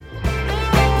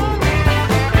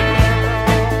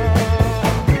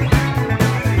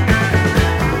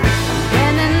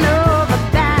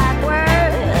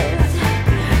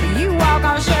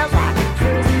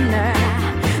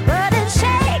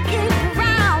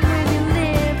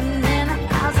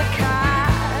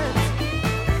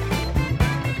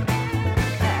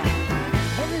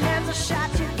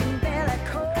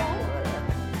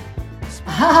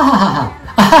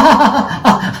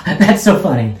That's so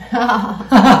funny.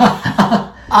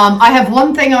 I have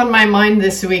one thing on my mind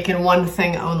this week and one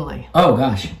thing only. Oh,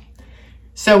 gosh.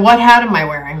 So what hat am I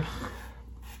wearing?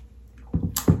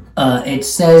 It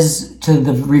says to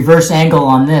the reverse angle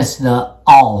on this, the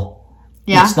all.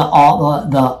 Yeah. It's the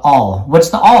all. What's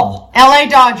the all? LA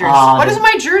Dodgers. What does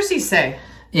my jersey say?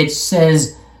 It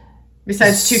says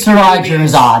Besides two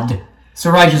Surajazad.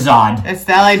 Surajazad. It's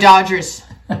the LA Dodgers.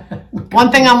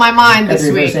 One thing on my mind this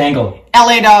week. Reverse angle.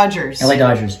 LA Dodgers. LA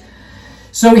Dodgers.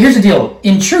 So here's the deal.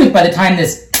 In truth, by the time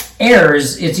this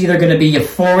airs, it's either going to be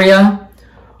euphoria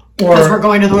because we're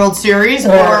going to the World Series,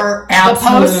 or the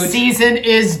postseason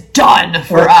is done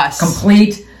for us.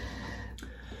 Complete,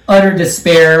 utter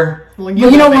despair. Well,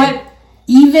 you know what?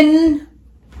 Even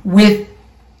with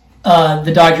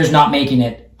the Dodgers not making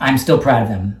it, I'm still proud of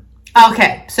them.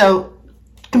 Okay, so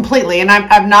completely. And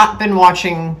I've not been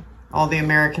watching all the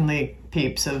American League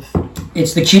peeps of...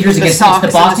 It's the cheaters against the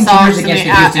Boston cheaters against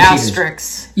the Houston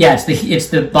cheaters. Yeah, it's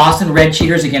the Boston Red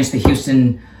cheaters against the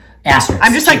Houston Asterisks.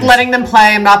 I'm just like letting them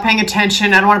play. I'm not paying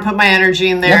attention. I don't want to put my energy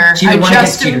in there. Yep, cheater one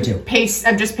against cheater two.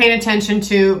 I'm just paying attention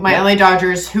to my LA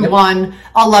Dodgers, who won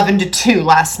 11-2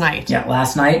 last night. Yeah,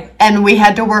 last night. And we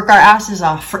had to work our asses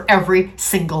off for every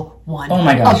single one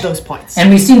of those points.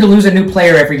 And we seem to lose a new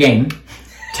player every game.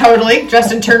 Totally.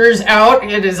 Justin Turner's out.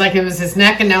 It was his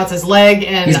neck and now it's his leg.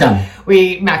 And he's done.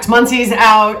 Max Muncy's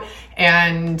out.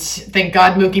 And thank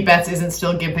God Mookie Betts isn't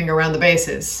still gimping around the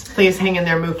bases. Please hang in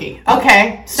there, Mookie.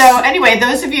 Okay. So anyway,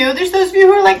 there's those of you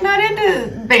who are like not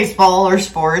into baseball or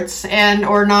sports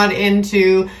or not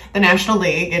into the National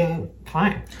League, and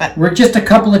fine. But we're just a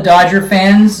couple of Dodger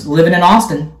fans living in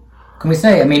Austin. What can we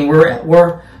say? I mean,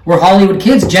 we're Hollywood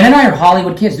kids. Jen and I are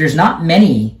Hollywood kids. There's not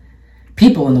many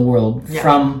people in the world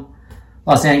from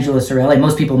Los Angeles or LA.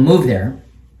 Most people move there.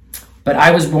 But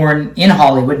I was born in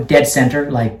Hollywood, dead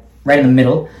center, like right in the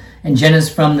middle. And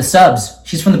Jenna's from the subs.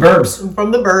 She's from the burbs. I'm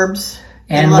from the burbs.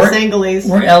 And in Los Angeles.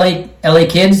 We're LA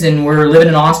kids, and we're living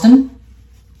in Austin.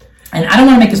 And I don't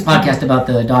want to make this podcast about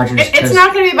the Dodgers. It's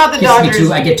not going to be about the Dodgers.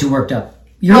 I get too worked up.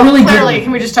 You're really clearly. good.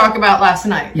 Can we just talk about last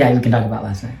night? Yeah, we can talk about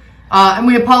last night. And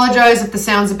we apologize if the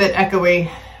sound's a bit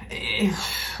echoey.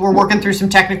 We're working through some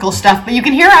technical stuff, but you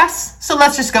can hear us, so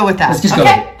let's just go with that. Let's just go.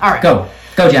 Okay? All right. Go,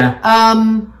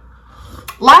 Jenna.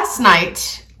 Last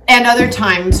night, and other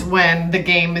times when the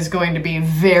game is going to be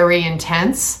very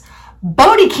intense,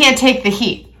 Bodie can't take the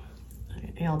heat.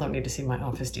 Y'all don't need to see my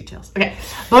office details. Okay.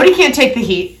 Bodie can't take the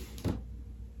heat, and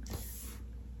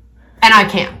I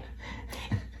can.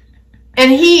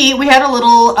 And we had a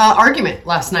little argument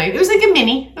last night. It was like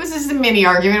it was just a mini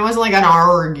argument. It wasn't like an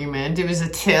argument. It was a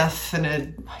tiff and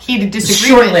a heated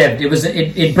disagreement. Short-lived.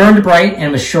 It burned bright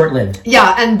and was short-lived.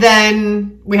 Yeah, and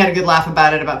then we had a good laugh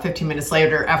about it about 15 minutes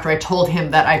later after I told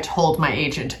him that I told my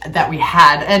agent that we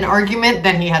had an argument.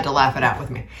 Then he had to laugh it out with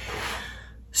me.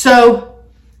 So,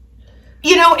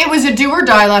 it was a do or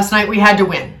die last night. We had to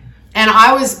win. And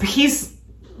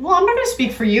well, I'm not going to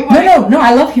speak for you. No,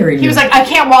 I love hearing you. He was like, I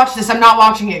can't watch this. I'm not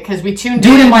watching it because we tuned in.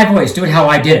 Do it in my voice. Do it how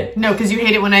I did it. No, because you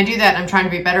hate it when I do that, and I'm trying to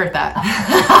be better at that.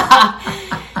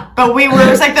 But it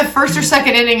was like the first or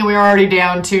second inning, and we were already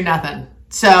down 2-0.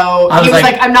 So he was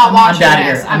like, I'm not watching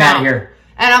this. I'm out of here.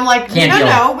 And I'm like,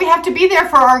 no, we have to be there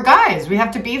for our guys. We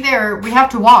have to be there. We have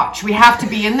to watch. We have to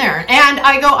be in there. And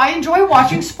I enjoy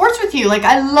watching sports with you. Like,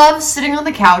 I love sitting on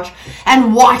the couch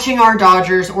and watching our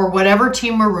Dodgers or whatever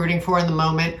team we're rooting for in the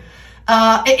moment.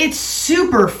 It's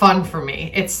super fun for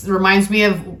me. It reminds me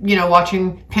of,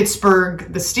 watching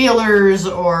Pittsburgh, the Steelers,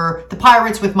 or the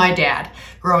Pirates with my dad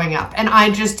growing up. And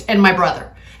my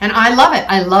brother. And I love it.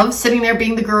 I love sitting there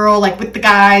being the girl, like with the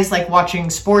guys, like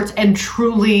watching sports and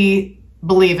truly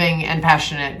believing and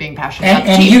being passionate about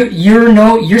the team.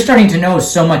 You're starting to know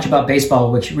so much about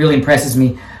baseball, which really impresses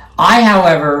me. I,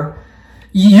 however,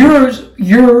 you're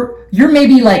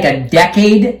maybe like a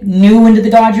decade new into the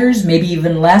Dodgers, maybe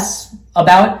even less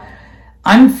about.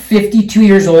 I'm 52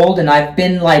 years old, and I've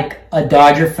been like a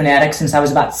Dodger fanatic since I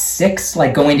was about 6,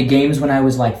 like going to games when I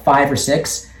was like 5 or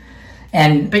 6.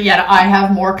 But yet I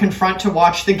have more confront to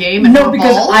watch the game and no,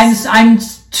 because balls. I'm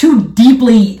too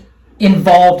deeply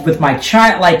involved with my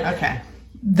child,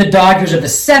 the Dodgers of the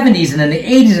 70s and then the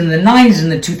 80s and the 90s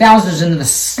and the 2000s and the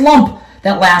slump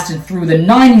that lasted through the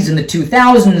 90s and the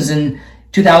 2000s and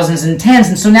 2010s.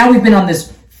 And so now we've been on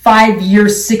this 5-year,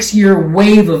 6-year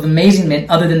wave of amazement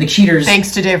other than the cheaters.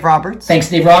 Thanks to Dave Roberts.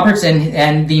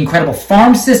 And the incredible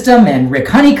farm system and Rick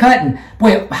Honeycutt. And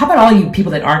boy, how about all you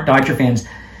people that aren't Dodger fans?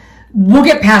 We'll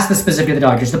get past the specific of the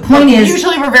Dodgers. The point is...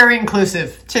 Usually we're very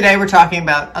inclusive. Today we're talking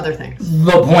about other things.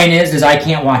 The point is I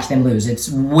can't watch them lose. It's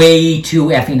way too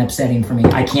effing upsetting for me.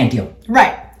 I can't deal.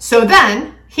 Right. So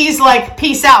then, he's like,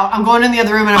 peace out. I'm going in the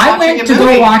other room and I'm watching a movie. I went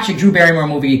to go watch a Drew Barrymore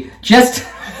movie. I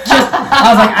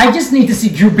was like, I just need to see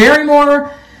Drew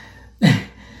Barrymore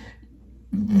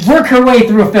work her way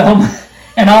through a film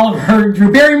and all of her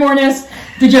Drew Barrymore-ness.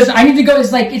 I need to go.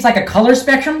 It's like a color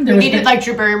spectrum. You needed like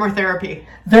Drew Barrymore therapy.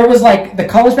 There was like the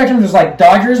color spectrum. There's like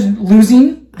Dodgers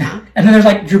losing, and then there's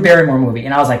like Drew Barrymore movie,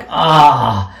 and I was like, and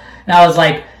I was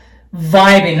like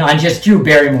vibing on just Drew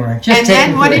Barrymore. And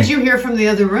then what did you hear from the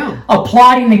other room?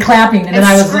 Applauding and clapping, and then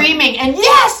I was screaming and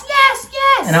yes, yes,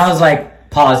 yes. And I was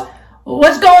like, pause.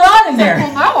 What's going on in there?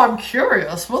 Well, now I'm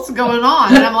curious. What's going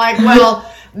on? And I'm like,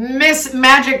 well, Miss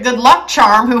Magic Good Luck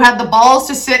Charm, who had the balls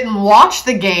to sit and watch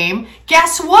the game,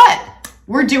 guess what?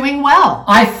 We're doing well.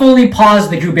 I fully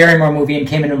paused the Drew Barrymore movie and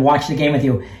came in and watched the game with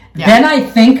you. Yeah. Then I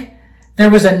think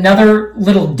there was another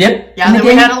little dip. Yeah, then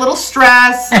we had a little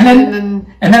stress. And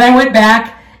then I went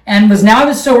back and I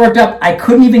was so worked up, I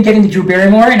couldn't even get into Drew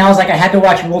Barrymore, and I was like, I had to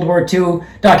watch World War II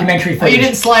documentary footage. Oh, you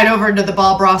didn't slide over into the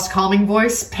Bob Ross Calming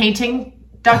Voice painting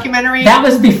documentary? That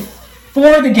was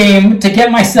before the game. To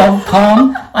get myself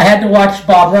calm, I had to watch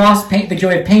Bob Ross paint The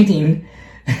Joy of Painting.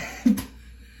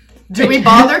 Do we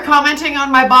bother commenting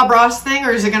on my Bob Ross thing,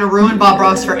 or is it going to ruin Bob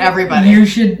Ross for everybody? You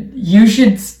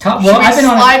should stop. Well, Should we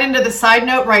slide into the side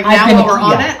note right now while we're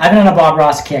on it? I've been on a Bob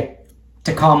Ross kick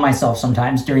to calm myself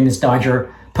sometimes during this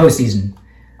Dodger postseason,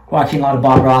 watching a lot of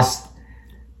Bob Ross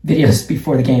videos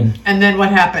before the game. And then what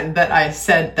happened that I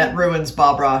said that ruins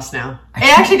Bob Ross now?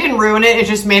 It actually didn't ruin it. It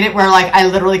just made it where like I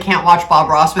literally can't watch Bob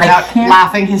Ross without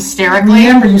laughing hysterically.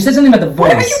 Remember, you said something about the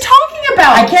voice. What are you talking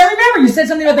about? I can't remember. You said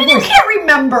something about the voice. You can't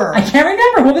remember. I can't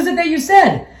remember. What was it that you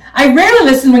said? I rarely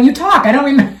listen when you talk. I don't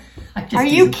remember. Are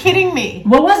you kidding me?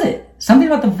 What was it? Something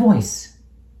about the voice.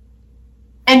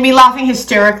 And me laughing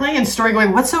hysterically and Story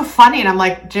going, what's so funny? And I'm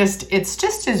like, it's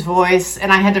just his voice.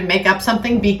 And I had to make up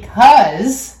something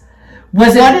because...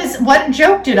 What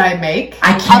joke did I make?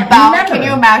 I can't remember. Can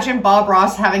you imagine Bob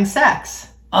Ross having sex?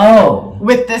 Oh.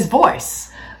 With this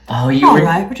voice. Oh,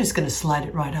 right, we're just going to slide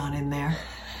it right on in there.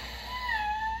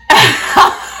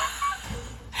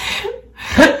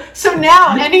 So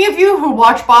now, any of you who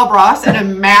watch Bob Ross and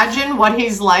imagine what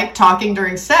he's like talking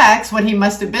during sex, what he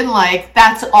must have been like,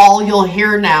 that's all you'll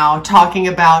hear now, talking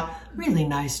about really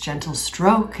nice gentle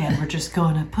stroke, and we're just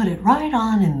going to put it right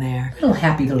on in there. Little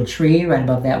happy little tree right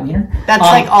above that wiener. That's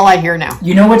like all I hear now.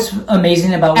 You know what's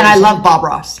amazing about... And I love Bob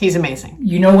Ross. He's amazing.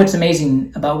 You know what's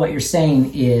amazing about what you're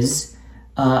saying is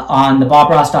on the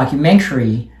Bob Ross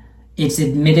documentary, it's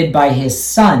admitted by his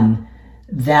son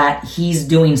that he's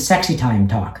doing sexy time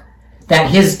talk. That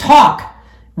his talk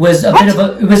was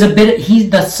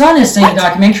the son is saying in the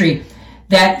documentary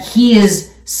that he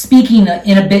is speaking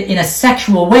in a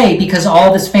sexual way because all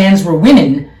of his fans were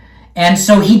women, and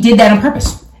so he did that on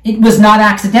purpose. It was not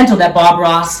accidental that Bob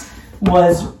Ross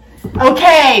was...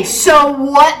 Okay, so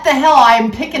what the hell?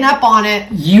 I'm picking up on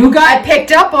it. I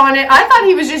picked up on it. I thought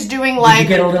he was just doing like... Did you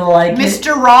get a little like...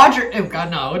 Mr. Rogers... Oh, God,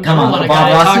 no. Come on, let a Bob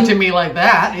guy Rossi? talk to me like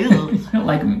that.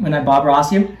 Like when I Bob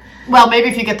Ross you? Well, maybe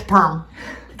if you get the perm.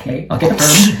 Okay, I'll get the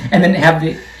perm. And then have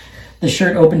the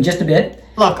shirt open just a bit.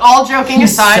 Look, all joking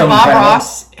aside, so Bob incredible.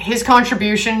 Ross, his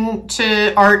contribution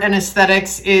to art and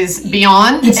aesthetics is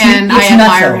beyond, It's I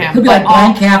admire him. He'll be like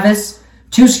blank canvas,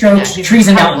 2 strokes, he's trees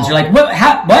and incredible. mountains. You're like, what?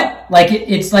 How, what? Like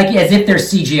it's like as if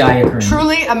there's CGI occurring.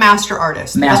 Truly a master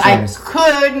artist. Artist. I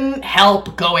couldn't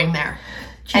help going there.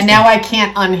 And now I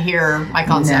can't unhear my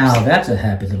concepts. Now that's a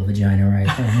happy little vagina right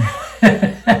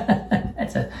there.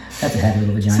 that's a happy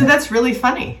little vagina. So that's really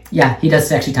funny. Yeah, he does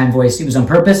sexy time voice. It was on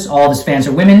purpose. All of his fans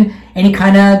are women, and he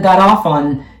kind of got off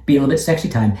on being a little bit sexy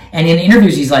time. And in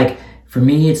interviews, he's like, for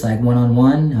me, it's like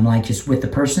one-on-one. I'm like just with the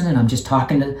person, and I'm just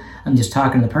talking to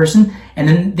the person. And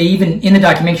then they even in the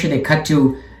documentary they cut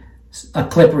to a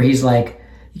clip where he's like,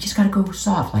 you just got to go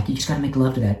soft, like you just got to make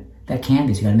love to that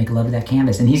canvas. You got to make love to that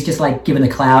canvas. And he's just like giving the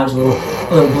clouds a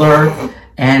little blur.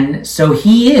 And so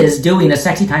he is doing a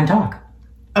sexy time talk.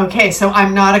 Okay, so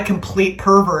I'm not a complete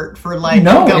pervert for like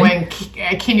No, going,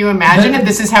 can you imagine if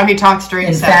this is how he talks during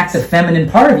In sex? fact, the feminine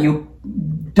part of you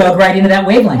dug right into that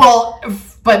wavelength. Well,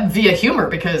 but via humor,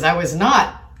 because I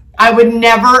would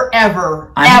never,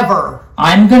 ever, ever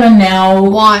I'm gonna now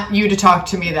want you to talk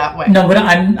to me that way. No, but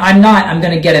I'm not. I'm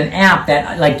gonna get an app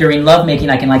that like during lovemaking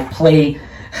I can like play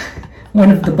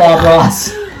one of the Bob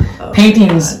Ross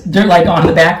paintings like on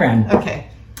the background. Okay,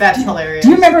 that's hilarious.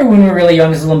 Do you remember when we were really young?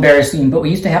 This is a little embarrassing, but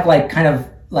we used to have like kind of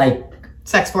like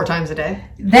sex 4 times a day.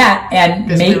 That and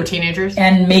because we were teenagers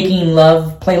and making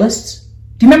love playlists.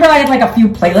 Do you remember I had like a few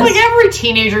playlists? Like every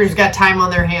teenager's got time on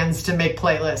their hands to make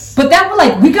playlists. But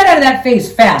we got out of that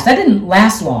phase fast. That didn't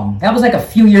last long. That was like a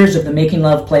few years of the making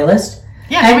love playlist.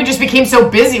 Yeah, and we just became so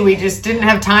busy, we just didn't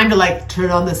have time to like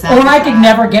turn on the sound. Or I could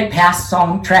never get past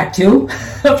song track 2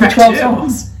 for 12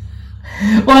 songs.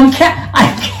 Well,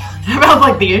 how about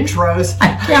like the intros?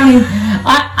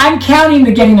 I'm counting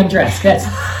the getting undressed.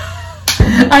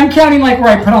 I'm counting like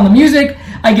where I put on the music,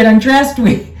 I get undressed.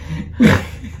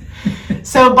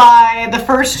 So by the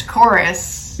first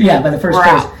chorus. Yeah, by the first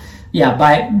chorus. Out. Yeah,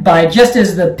 by just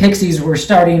as the Pixies were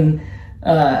starting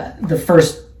the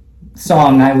first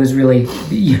song, I was really,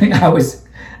 I was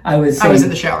in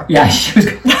the shower. Yeah, she was.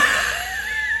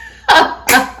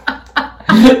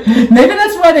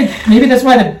 Maybe that's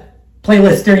why the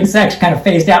playlist during sex kind of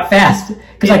phased out fast,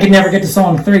 because I could never get to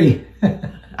song 3.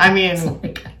 I mean,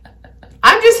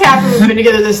 I'm just happy we've been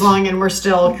together this long and we're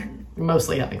still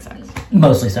mostly having sex.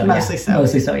 Mostly so. Mostly yeah. so.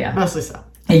 Mostly so. Yeah. Mostly so.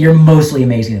 Hey, you're mostly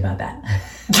amazing about that.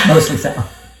 Mostly so.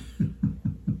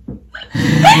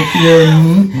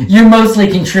 You mostly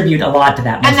contribute a lot to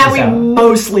that. And that we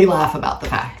mostly laugh about the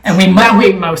fact. And we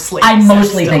mostly. I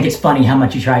mostly think it's funny how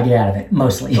much you try to get out of it.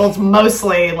 Mostly. Well, it's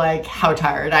mostly like how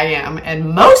tired I am, and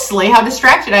mostly how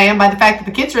distracted I am by the fact that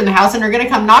the kids are in the house and are going to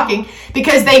come knocking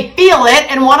because they feel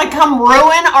it and want to come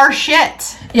ruin our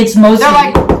shit. It's mostly. They're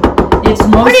like,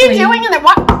 what are you doing in there?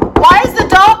 Why is the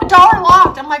door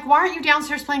locked? I'm like, why aren't you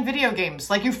downstairs playing video games?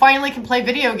 Like, you finally can play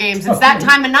video games. It's that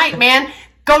time of night, man.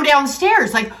 Go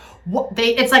downstairs. Like, what?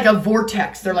 It's like a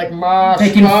vortex. They're like,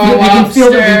 they can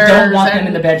feel that we don't want them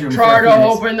in the bedroom. Try to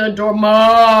open the door.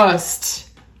 Must.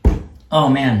 Oh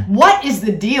man. What is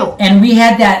the deal? And we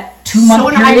had that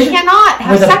 2-month period. I cannot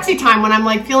have sexy time when I'm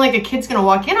like feeling like a kid's gonna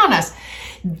walk in on us.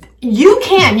 You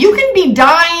can be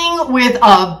dying with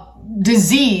a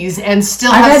disease and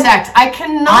still have sex. I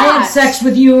cannot. I had sex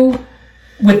with you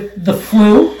with the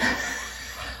flu.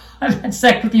 I've had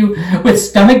sex with you with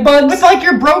stomach bugs. With like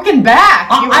your broken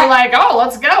back. You were like, oh,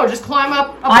 let's go. Just climb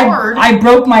up a board. I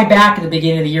broke my back at the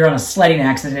beginning of the year on a sledding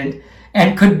accident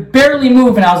and could barely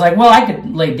move. And I was like, well, I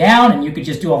could lay down and you could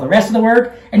just do all the rest of the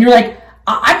work. And you're like,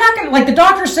 I'm not going to, like the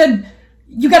doctor said,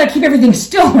 you got to keep everything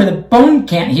still or the bone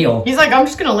can't heal. He's like, I'm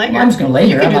just going to lay here. I'm just going to lay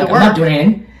here. I'm not doing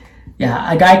anything.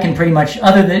 Yeah, a guy can pretty much,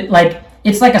 other than, like,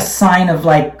 it's like a sign of,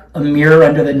 like, a mirror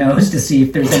under the nose to see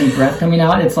if there's any breath coming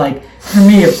out. It's like, for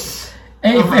me, if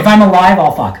I'm alive,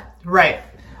 I'll fuck. Right.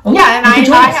 Oh, yeah, and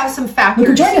I have some factors.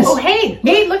 Look, join us. Oh, hey,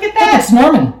 look at that. It's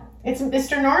Norman. It's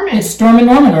Mr. Norman. It's Storm and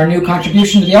Norman, our new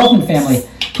contribution to the Elfman family,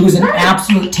 who's an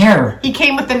absolute terror. He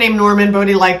came with the name Norman, but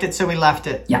he liked it, so we left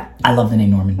it. Yeah, I love the name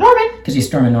Norman. Norman. Because he's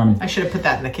Storm and Norman. I should have put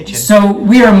that in the kitchen. So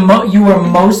you are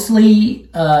mostly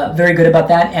very good about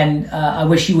that, and I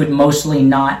wish you would mostly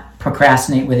not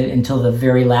procrastinate with it until the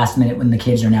very last minute when the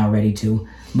kids are now ready to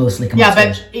mostly come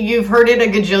upstairs. But you've heard it a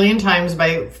gajillion times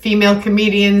by female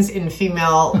comedians in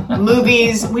female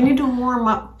movies. We need to warm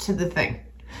up to the thing.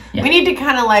 Yeah. We need to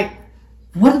kind of like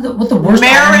what the worst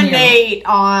marinate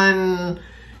on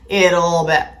it a little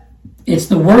bit. It's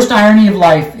the worst irony of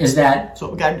life is that that's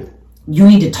what we gotta do. You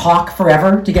need to talk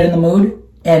forever to get in the mood,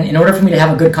 and in order for me to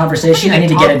have a good conversation, I need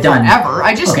to get it done. Forever.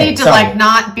 I just need to like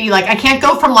not be like I can't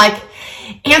go from like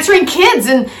answering kids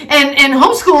and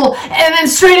homeschool and then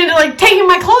straight into like taking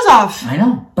my clothes off. I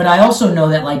know, but I also know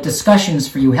that like discussions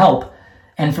for you help,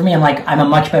 and for me, I'm a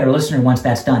much better listener once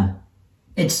that's done.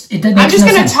 I'm just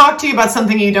going to talk to you about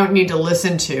something you don't need to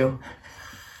listen to.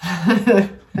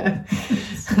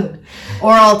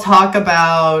 Or I'll talk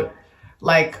about,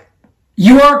 like...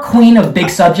 You are queen of big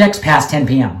subjects past 10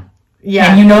 p.m. Yeah.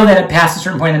 And you know that past a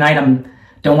certain point in the night,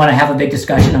 don't want to have a big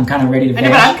discussion. I'm kind of ready to vanish.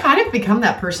 I know, but I've kind of become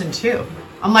that person, too.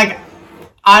 I'm like,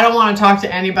 I don't want to talk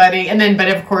to anybody. But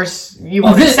of course, you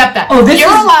won't accept that. You're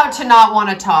allowed to not want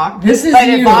to talk. This is but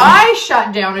if I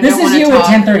shut down and don't want to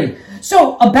talk... This is you at 10:30.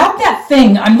 So about that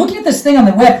thing, I'm looking at this thing on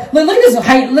the web. Look at this.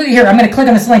 Look here. I'm going to click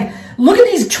on this link. Look at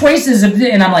these choices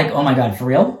and I'm like, oh my god, for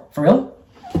real? For real?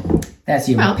 That's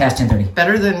you. Well, past 10:30.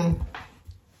 Better than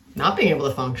not being able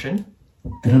to function.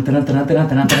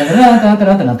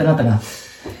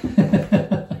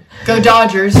 Go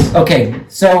Dodgers. Okay,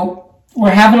 so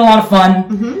we're having a lot of fun.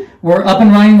 Mm-hmm. We're up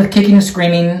and running with Kicking and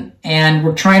Screaming, and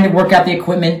we're trying to work out the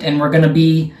equipment, and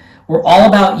we're all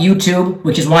about YouTube,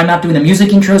 which is why I'm not doing the music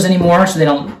intros anymore, so they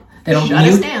don't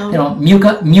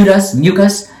mute us.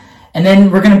 And then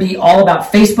we're going to be all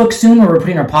about Facebook soon, where we're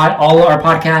putting all our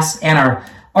podcasts and our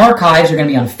archives are going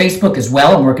to be on Facebook as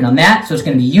well. I'm working on that, so it's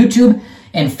going to be YouTube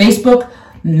and Facebook.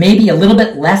 Maybe a little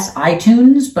bit less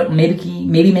iTunes, but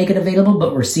maybe make it available.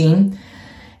 But we're seeing,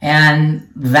 and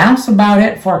that's about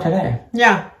it for today.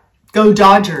 Yeah, go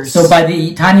Dodgers. So by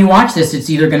the time you watch this, it's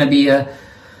either going to be a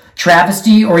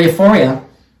travesty or euphoria.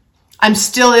 I'm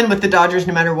still in with the Dodgers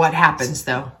no matter what happens,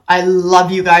 though. I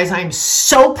love you guys. I'm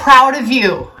so proud of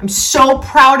you. I'm so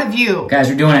proud of you. Guys,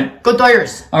 we're doing it. Go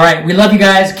Dodgers. All right, we love you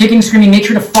guys. Kicking Screaming. Make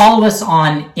sure to follow us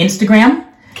on Instagram.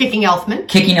 Kicking Elfman.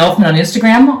 Kicking Elfman on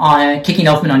Instagram. On Kicking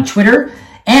Elfman on Twitter.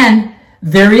 And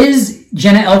there is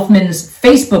Jenna Elfman's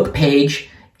Facebook page.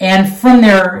 And from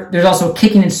there, there's also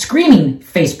Kicking and Screaming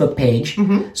Facebook page.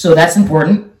 So that's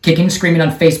important. Kicking and Screaming on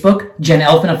Facebook. Jenna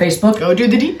Elfman on Facebook. Go do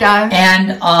the deep dive.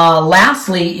 And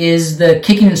lastly is the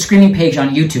Kicking and Screaming page on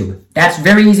YouTube. That's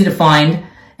very easy to find.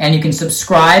 And you can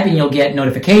subscribe and you'll get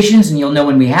notifications and you'll know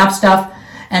when we have stuff.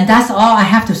 And that's all I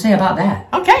have to say about that.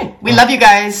 Okay. We love you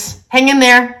guys. Hang in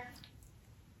there.